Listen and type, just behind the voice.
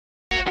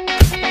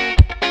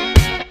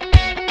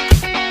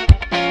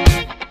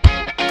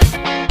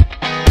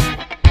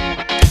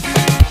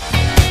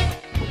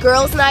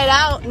girls' night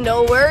out,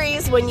 no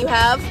worries when you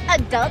have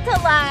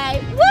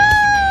ADULTalyte.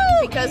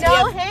 Woo! Because no we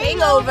have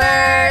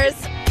hangovers.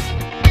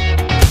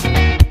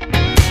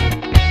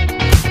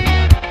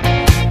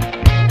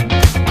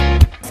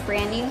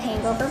 Brand new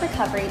Hangover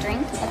Recovery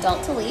drink,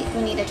 ADULTalyte.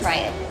 You need to try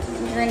it.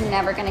 You're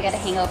never gonna get a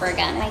hangover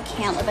again. I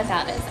can't live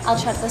without it. I'll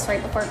chug this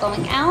right before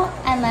going out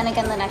and then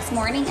again the next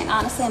morning, and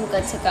honestly, I'm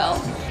good to go.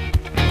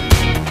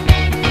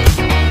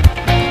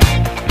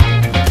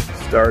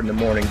 Starting the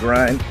morning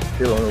grind,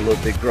 feeling a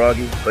little bit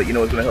groggy, but you know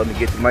what's gonna help me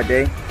get through my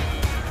day?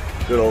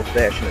 Good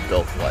old-fashioned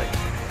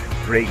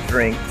ADULTalyte. Great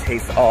drink,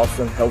 tastes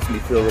awesome, helps me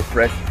feel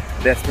refreshed.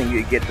 Best thing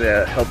you get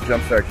to help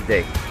jumpstart your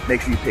day.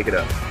 Make sure you pick it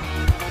up.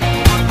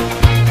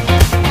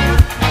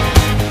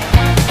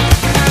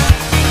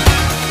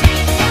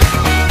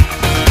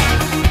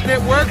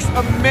 It works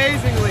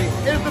amazingly.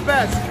 It is the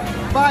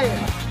best. Buy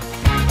it.